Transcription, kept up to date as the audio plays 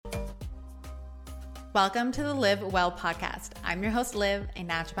Welcome to the Live Well podcast. I'm your host, Liv, a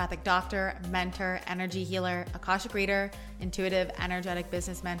naturopathic doctor, mentor, energy healer, Akashic reader, intuitive, energetic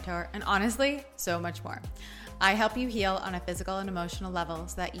business mentor, and honestly, so much more. I help you heal on a physical and emotional level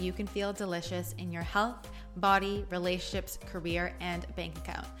so that you can feel delicious in your health, body, relationships, career, and bank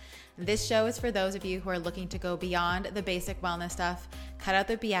account. This show is for those of you who are looking to go beyond the basic wellness stuff, cut out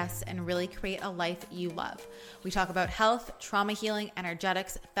the BS, and really create a life you love. We talk about health, trauma healing,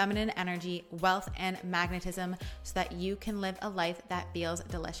 energetics, feminine energy, wealth, and magnetism so that you can live a life that feels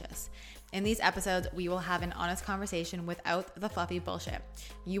delicious. In these episodes, we will have an honest conversation without the fluffy bullshit.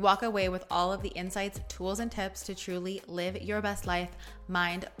 You walk away with all of the insights, tools, and tips to truly live your best life,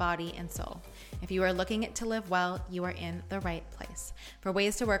 mind, body, and soul. If you are looking to live well, you are in the right place. For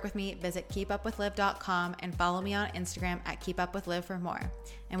ways to work with me, visit keepupwithliv.com and follow me on Instagram at keepupwithliv for more.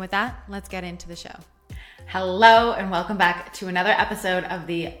 And with that, let's get into the show. Hello, and welcome back to another episode of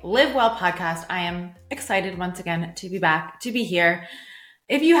the Live Well podcast. I am excited once again to be back, to be here.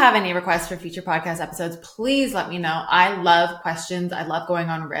 If you have any requests for future podcast episodes, please let me know. I love questions. I love going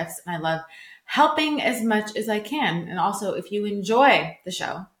on riffs, and I love helping as much as I can. And also, if you enjoy the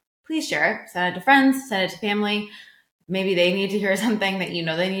show, please share it. Send it to friends, send it to family. Maybe they need to hear something that you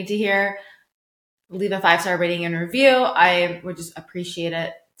know they need to hear. Leave a 5-star rating and review. I would just appreciate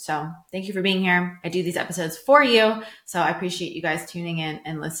it. So thank you for being here. I do these episodes for you. So I appreciate you guys tuning in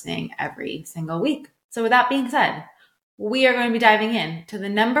and listening every single week. So with that being said, we are going to be diving in to the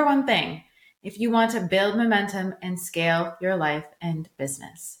number one thing if you want to build momentum and scale your life and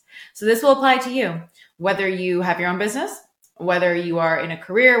business. So this will apply to you, whether you have your own business, whether you are in a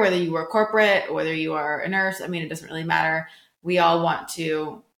career, whether you are corporate, whether you are a nurse. I mean, it doesn't really matter. We all want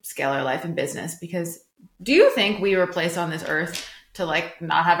to scale our life and business because do you think we were placed on this earth to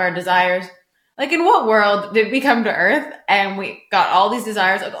not have our desires? In what world did we come to earth and we got all these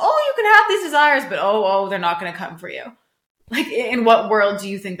desires? You can have these desires, but they're not going to come for you. In what world do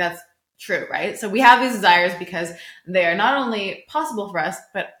you think that's true, right? So we have these desires because they are not only possible for us,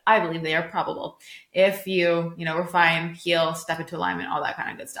 but I believe they are probable. If you, refine, heal, step into alignment, all that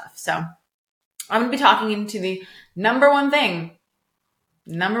kind of good stuff. So I'm going to be talking into the number one thing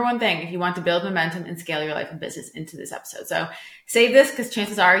if you want to build momentum and scale your life and business into this episode. So save this because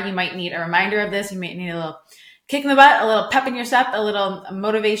chances are you might need a reminder of this. You might need a little kick in the butt, a little pep in your step, a little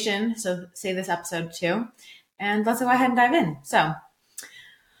motivation. So save this episode too. And let's go ahead and dive in. So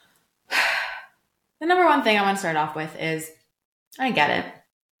the number one thing I want to start off with is, I get it.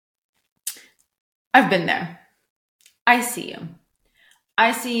 I've been there. I see you.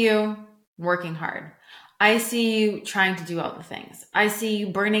 I see you working hard. I see you trying to do all the things. I see you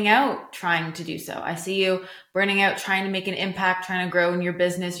burning out trying to do so. I see you burning out trying to make an impact, trying to grow in your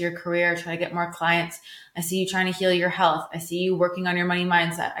business, your career, try to get more clients. I see you trying to heal your health. I see you working on your money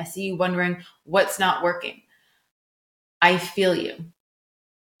mindset. I see you wondering what's not working. I feel you.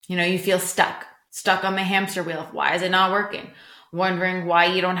 You feel stuck on the hamster wheel. Why is it not working? Wondering why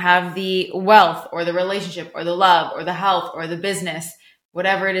you don't have the wealth or the relationship or the love or the health or the business,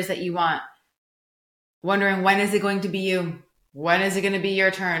 whatever it is that you want. Wondering when is it going to be you? When is it going to be your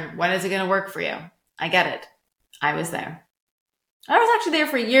turn? When is it going to work for you? I get it. I was there. I was actually there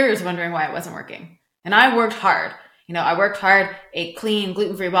for years wondering why it wasn't working. And I worked hard. I worked hard, ate clean,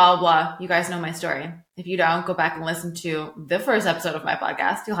 gluten-free, blah, blah, blah. You guys know my story. If you don't, go back and listen to the first episode of my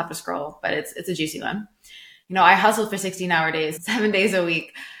podcast. You'll have to scroll, but it's a juicy one. I hustled for 16-hour days, 7 days a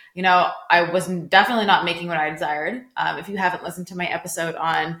week. I was definitely not making what I desired. If you haven't listened to my episode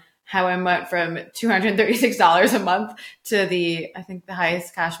on how I went from $236 a month to I think the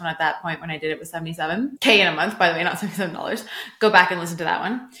highest cash one at that point when I did it was $77K in a month, by the way, not $77. Go back and listen to that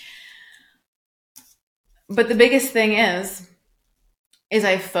one. But the biggest thing is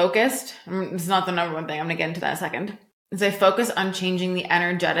I focused, it's not the number one thing, I'm going to get into that in a second, is I focus on changing the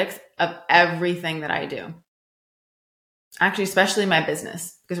energetics of everything that I do. Actually, especially my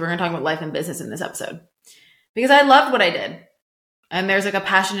business, because we're going to talk about life and business in this episode. Because I loved what I did. And there's a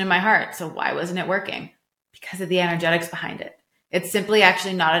passion in my heart. So why wasn't it working? Because of the energetics behind it. It's simply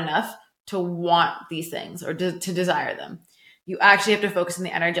actually not enough to want these things or to desire them. You actually have to focus on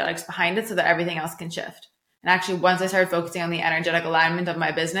the energetics behind it so that everything else can shift. And actually, once I started focusing on the energetic alignment of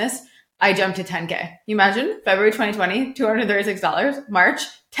my business, I jumped to 10K. Can you imagine? February 2020, $236. March,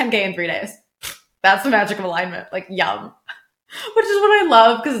 10K in 3 days. That's the magic of alignment. Yum. Which is what I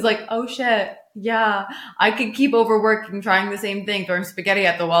love because it's oh shit. Yeah, I could keep overworking, trying the same thing, throwing spaghetti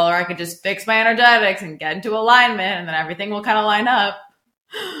at the wall, or I could just fix my energetics and get into alignment and then everything will kind of line up.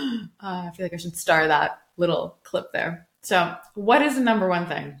 I feel like I should star that little clip there. So what is the number one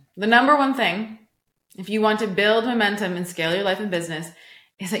thing? The number one thing, if you want to build momentum and scale your life and business,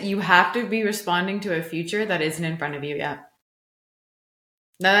 is that you have to be responding to a future that isn't in front of you yet.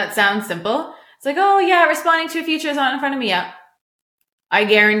 Now that sounds simple. It's like, oh yeah, responding to a future is not in front of me yet. I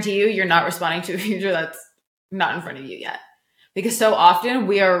guarantee you're not responding to a future that's not in front of you yet. Because so often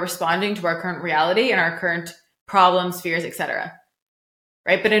we are responding to our current reality and our current problems, fears, etc.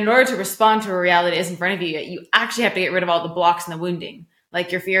 Right? But in order to respond to a reality that isn't in front of you yet, you actually have to get rid of all the blocks and the wounding,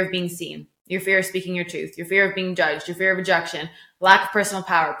 like your fear of being seen, your fear of speaking your truth, your fear of being judged, your fear of rejection, lack of personal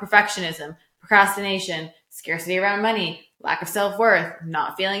power, perfectionism, procrastination, scarcity around money, lack of self-worth,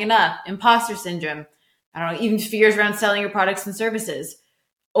 not feeling enough, imposter syndrome, I don't know, even fears around selling your products and services,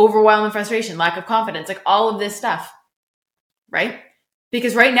 overwhelm and frustration, lack of confidence, like all of this stuff, right?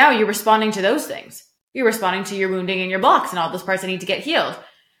 Because right now you're responding to those things. You're responding to your wounding and your blocks and all those parts that need to get healed.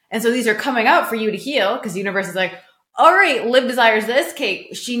 And so these are coming out for you to heal because the universe is like, all right, Liv desires this,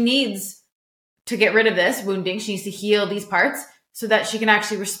 Kate. She needs to get rid of this wounding. She needs to heal these parts so that she can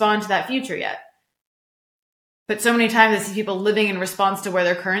actually respond to that future yet. But so many times I see people living in response to where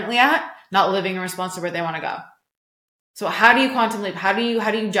they're currently at, not living in response to where they want to go. So how do you quantum leap? How do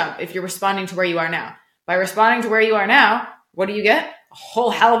you jump if you're responding to where you are now? By responding to where you are now, what do you get? A whole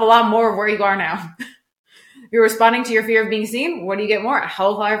hell of a lot more of where you are now. You're responding to your fear of being seen. What do you get more? A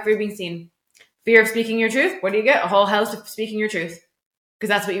hell of a lot of fear of being seen. Fear of speaking your truth. What do you get? A whole hell of speaking your truth. Because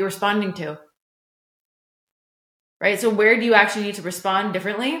that's what you're responding to. Right? So where do you actually need to respond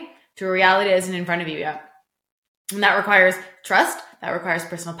differently to a reality that isn't in front of you yet? And that requires trust. That requires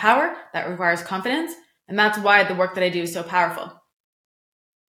personal power. That requires confidence. And that's why the work that I do is so powerful.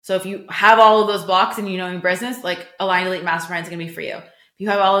 So if you have all of those blocks and you know your business, like Aligned Elite Mastermind is going to be for you. If you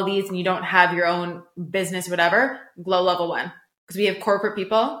have all of these and you don't have your own business, whatever, Glow Level 1. Because we have corporate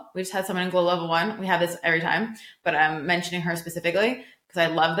people. We just had someone in Glow Level 1. We have this every time, but I'm mentioning her specifically because I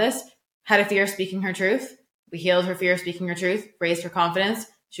love this. Had a fear of speaking her truth. We healed her fear of speaking her truth, raised her confidence.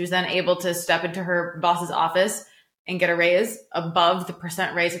 She was then able to step into her boss's office and get a raise above the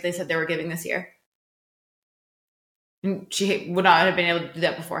 % raise that they said they were giving this year. And she would not have been able to do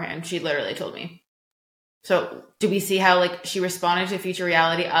that beforehand. She literally told me. So do we see how like she responded to a future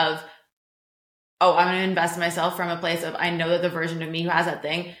reality of, oh, I'm going to invest in myself from a place of, I know that the version of me who has that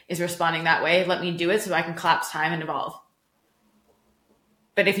thing is responding that way. Let me do it so I can collapse time and evolve.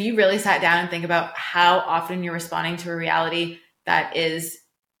 But if you really sat down and think about how often you're responding to a reality that is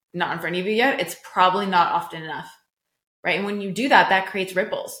not in front of you yet, it's probably not often enough. Right? And when you do that, that creates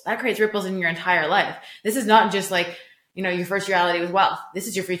ripples. That creates ripples in your entire life. This is not just like, you know, your first reality with wealth. This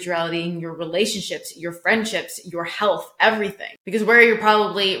is your future reality in your relationships, your friendships, your health, everything. Because where you're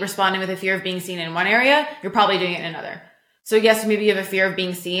probably responding with a fear of being seen in one area, you're probably doing it in another. So yes, maybe you have a fear of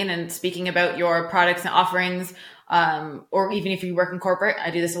being seen and speaking about your products and offerings, or even if you work in corporate.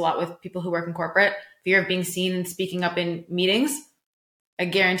 I do this a lot with people who work in corporate. Fear of being seen and speaking up in meetings. I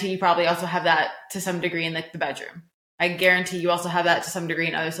guarantee you probably also have that to some degree in like the bedroom. I guarantee you also have that to some degree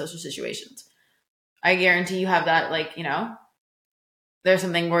in other social situations. I guarantee you have that, like, you know, there's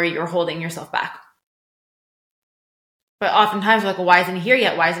something where you're holding yourself back. But oftentimes, like, well, why isn't it here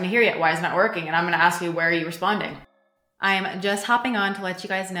yet? Why isn't it here yet? Why is it not working? And I'm going to ask you, where are you responding? I'm just hopping on to let you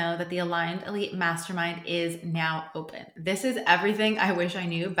guys know that the Aligned Elite Mastermind is now open. This is everything I wish I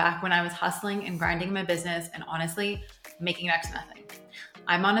knew back when I was hustling and grinding my business and honestly making next to nothing.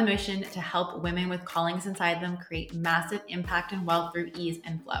 I'm on a mission to help women with callings inside them create massive impact and wealth through ease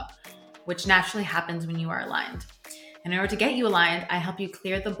and flow, which naturally happens when you are aligned. And in order to get you aligned, I help you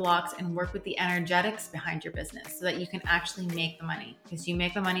clear the blocks and work with the energetics behind your business so that you can actually make the money, because you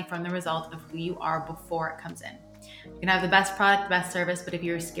make the money from the result of who you are before it comes in. You can have the best product, the best service, but if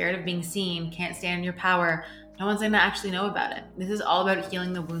you're scared of being seen, can't stand in your power, no one's going to actually know about it. This is all about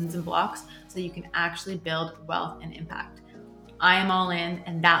healing the wounds and blocks so you can actually build wealth and impact. I am all in,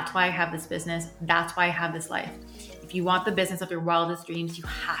 and that's why I have this business. That's why I have this life. If you want the business of your wildest dreams, you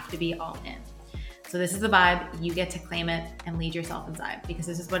have to be all in. So this is the vibe. You get to claim it and lead yourself inside, because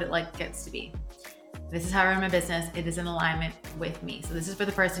this is what it like gets to be. This is how I run my business. It is in alignment with me. So this is for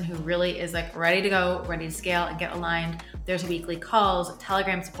the person who really is like ready to go, ready to scale and get aligned. There's weekly calls,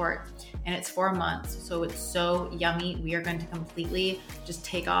 Telegram support, and it's 4 months. So it's so yummy. We are going to completely just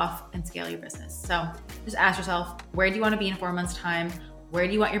take off and scale your business. So just ask yourself, where do you want to be in 4 months' time? Where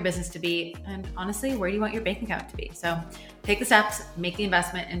do you want your business to be? And honestly, where do you want your bank account to be? So take the steps, make the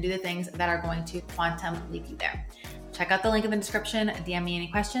investment, and do the things that are going to quantum leap you there. Check out the link in the description, DM me any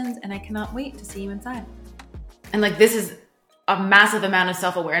questions, and I cannot wait to see you inside. And like, this is a massive amount of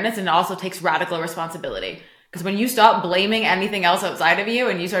self-awareness, and it also takes radical responsibility. Because when you stop blaming anything else outside of you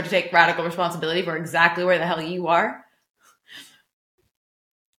and you start to take radical responsibility for exactly where the hell you are,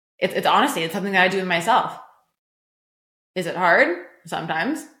 it's honesty. It's something that I do with myself. Is it hard?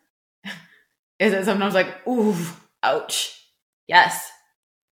 sometimes is it sometimes like, ooh, ouch. Yes.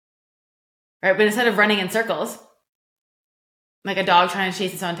 Right? But instead of running in circles, like a dog trying to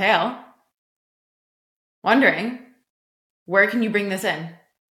chase its own tail, wondering, where can you bring this in?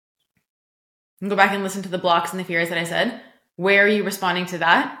 And go back and listen to the blocks and the fears that I said. Where are you responding to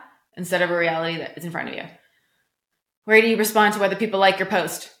that instead of a reality that is in front of you? Where do you respond to whether people like your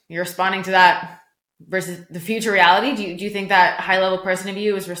post? You're responding to that versus the future reality. Do you think that high-level person of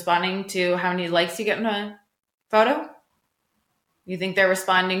you is responding to how many likes you get in a photo? You think they're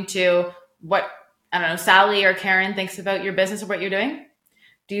responding to what, I don't know, Sally or Karen thinks about your business or what you're doing?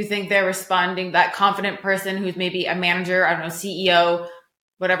 Do you think they're responding, that confident person who's maybe a manager, I don't know, CEO,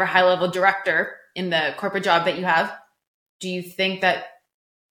 whatever high-level director in the corporate job that you have? Do you think that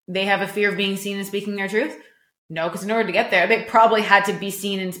they have a fear of being seen and speaking their truth? No, because in order to get there, they probably had to be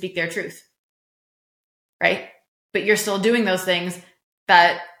seen and speak their truth, right? But you're still doing those things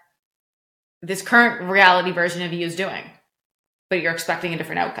that this current reality version of you is doing, but you're expecting a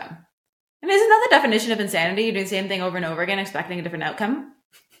different outcome. And isn't that the definition of insanity? You're doing the same thing over and over again, expecting a different outcome,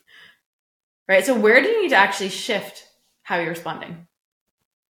 right? So where do you need to actually shift how you're responding?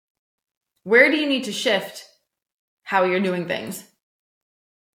 Where do you need to shift how you're doing things?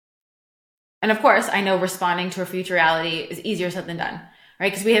 And of course, I know responding to a future reality is easier said than done,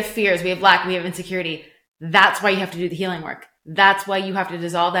 right? Because we have fears, we have lack, we have insecurity. That's why you have to do the healing work. That's why you have to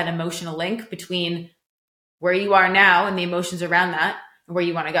dissolve that emotional link between where you are now and the emotions around that and where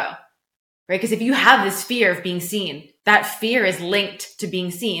you want to go, right? Because if you have this fear of being seen, that fear is linked to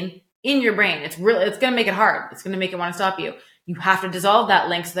being seen in your brain. It's going to make it hard. It's going to make it want to stop you. You have to dissolve that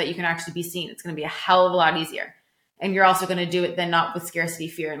link so that you can actually be seen. It's going to be a hell of a lot easier. And you're also going to do it then not with scarcity,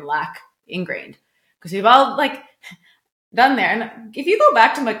 fear, and lack ingrained. Because we've all done there. And if you go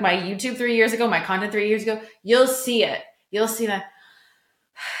back to my YouTube 3 years ago, my content 3 years ago, you'll see it. You'll see that.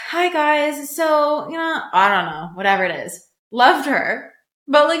 Hi guys. So, I don't know, whatever it is. Loved her.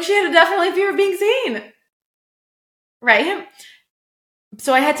 But she had a definitely fear of being seen. Right?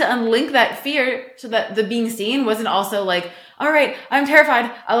 So I had to unlink that fear so that the being seen wasn't also all right, I'm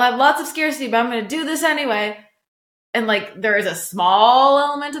terrified. I'll have lots of scarcity, but I'm going to do this anyway. And there is a small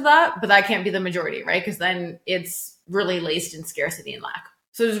element of that, but that can't be the majority, right? Because then it's really laced in scarcity and lack.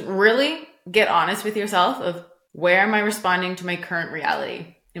 So just really get honest with yourself of where am I responding to my current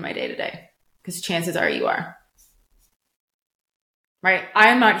reality in my day-to-day? Because chances are you are. Right?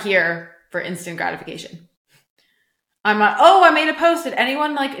 I'm not here for instant gratification. I'm not, I made a post. Did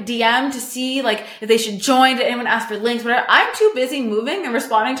anyone DM to see if they should join? Did anyone ask for links? Whatever. I'm too busy moving and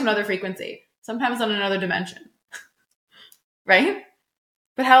responding to another frequency, sometimes on another dimension. Right?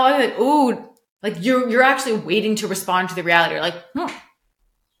 But how you're actually waiting to respond to the reality. You're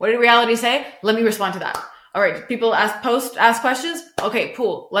what did reality say? Let me respond to that. All right. People ask questions. Okay,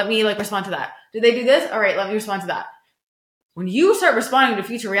 cool. Let me respond to that. Did they do this? All right. Let me respond to that. When you start responding to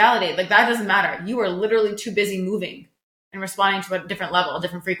future reality, that doesn't matter. You are literally too busy moving and responding to a different level, a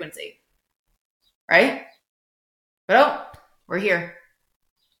different frequency. Right? But we're here.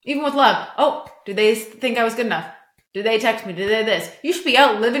 Even with love. Did they think I was good enough? Did they text me? Did they this? You should be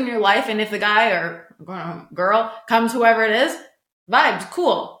out living your life. And if the guy or girl comes, whoever it is, vibes,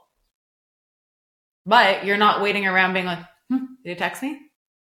 cool. But you're not waiting around being did they text me?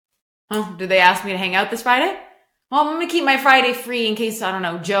 Oh, did they ask me to hang out this Friday? Well, I'm going to keep my Friday free in case, I don't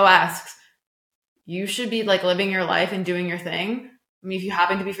know, Joe asks. You should be living your life and doing your thing. I mean, if you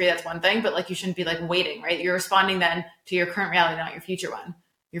happen to be free, that's one thing, but you shouldn't be waiting, right? You're responding then to your current reality, not your future one.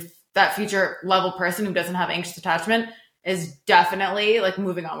 That future level person who doesn't have anxious attachment is definitely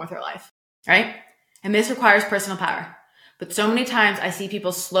moving on with her life, right? And this requires personal power. But so many times I see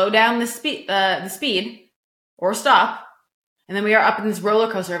people slow down the speed or stop. And then we are up in this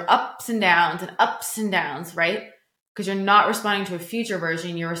roller coaster of ups and downs, right? Because you're not responding to a future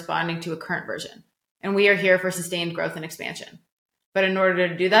version, you're responding to a current version. And we are here for sustained growth and expansion. But in order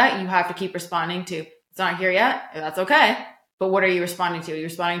to do that, you have to keep responding to, it's not here yet, that's okay. But what are you responding to? Are you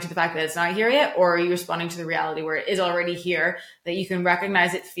responding to the fact that it's not here yet? Or are you responding to the reality where it is already here, that you can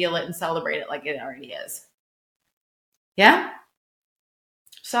recognize it, feel it, and celebrate it like it already is? Yeah?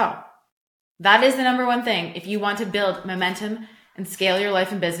 So that is the number one thing. If you want to build momentum and scale your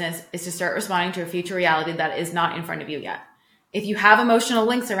life and business, is to start responding to a future reality that is not in front of you yet. If you have emotional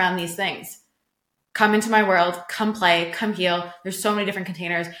links around these things, come into my world, come play, come heal. There's so many different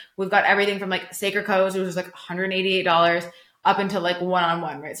containers. We've got everything from Sacred Codes, which is $188, up into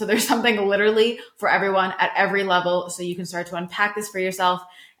one-on-one, right? So there's something literally for everyone at every level. So you can start to unpack this for yourself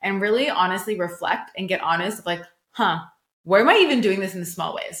and really honestly reflect and get honest of where am I even doing this in the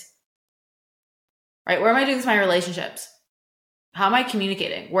small ways? Right? Where am I doing this in my relationships? How am I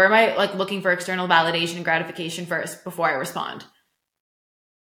communicating? Where am I like looking for external validation and gratification first before I respond?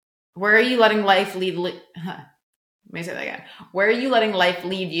 Where are you letting life lead? Let me say that again. Where are you letting life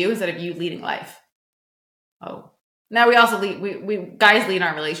lead you instead of you leading life? Oh, now we also lead, we guys lead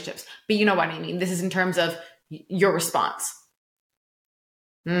our relationships, but you know what I mean? This is in terms of your response.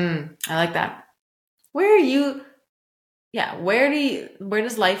 I like that. Where are you? Yeah. Where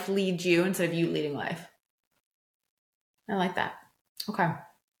does life lead you instead of you leading life? I like that. Okay.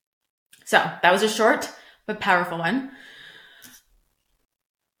 So that was a short but powerful one.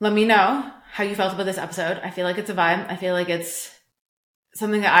 Let me know how you felt about this episode. I feel like it's a vibe. I feel like it's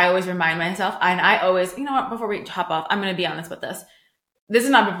something that I always remind myself. And I always, you know what, before we hop off, I'm going to be honest with this. This is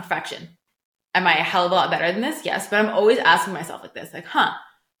not about perfection. Am I a hell of a lot better than this? Yes. But I'm always asking myself like this, like, how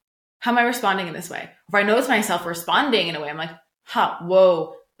am I responding in this way? If I notice myself responding in a way, I'm like,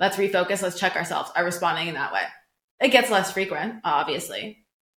 whoa, let's refocus. Let's check ourselves. Are responding in that way? It gets less frequent, obviously.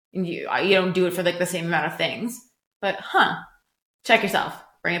 And you don't do it for like the same amount of things, but check yourself,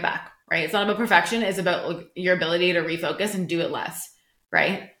 bring it back, right? It's not about perfection. It's about like, your ability to refocus and do it less,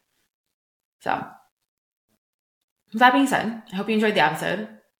 right? So with that being said, I hope you enjoyed the episode.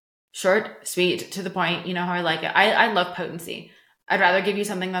 Short, sweet, to the point. You know how I like it. I love potency. I'd rather give you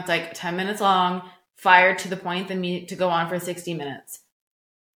something that's like 10 minutes long, fired to the point than me to go on for 60 minutes.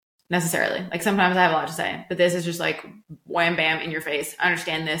 Necessarily. Like sometimes I have a lot to say, but this is just like wham bam in your face.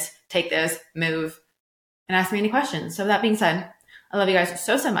 Understand this, take this, move, and ask me any questions. So with that being said, I love you guys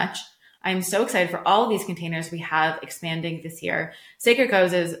so, so much. I'm so excited for all of these containers we have expanding this year. Sacred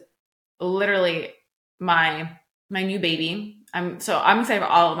Co's is literally my new baby. I'm excited for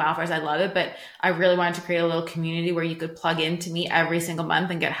all of my offers. I love it, but I really wanted to create a little community where you could plug in to me every single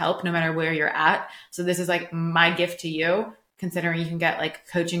month and get help no matter where you're at. So this is like my gift to you, considering you can get like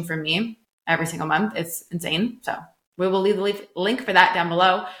coaching from me every single month. It's insane. So we will leave the link for that down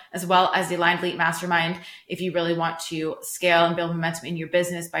below, as well as the Aligned Elite Mastermind if you really want to scale and build momentum in your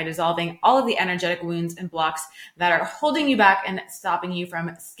business by dissolving all of the energetic wounds and blocks that are holding you back and stopping you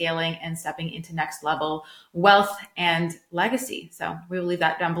from scaling and stepping into next level wealth and legacy. So we will leave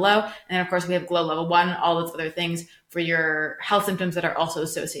that down below. And of course, we have Glow Level 1, all those other things for your health symptoms that are also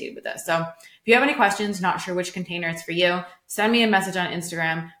associated with this. So if you have any questions, not sure which container it's for you, send me a message on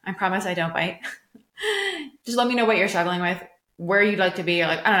Instagram. I promise I don't bite. Just let me know what you're struggling with, where you'd like to be. You're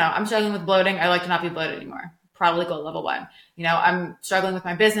like, I don't know, I'm struggling with bloating. I'd like to not be bloated anymore. Probably go level 1. I'm struggling with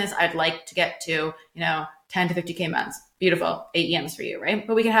my business. I'd like to get to, 10 to 50K months. Beautiful. 8 EMs for you, right?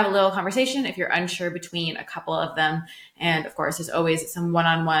 But we can have a little conversation if you're unsure between a couple of them. And of course, there's always some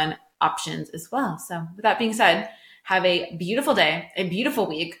one-on-one options as well. So with that being said, have a beautiful day, a beautiful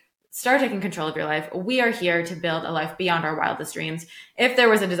week. Start taking control of your life. We are here to build a life beyond our wildest dreams. If there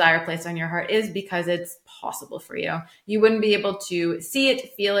was a desire placed on your heart, it is because it's possible for you. You wouldn't be able to see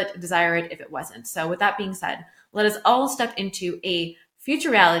it, feel it, desire it if it wasn't. So with that being said, let us all step into a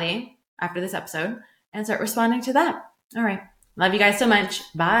future reality after this episode and start responding to that. All right. Love you guys so much.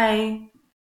 Bye.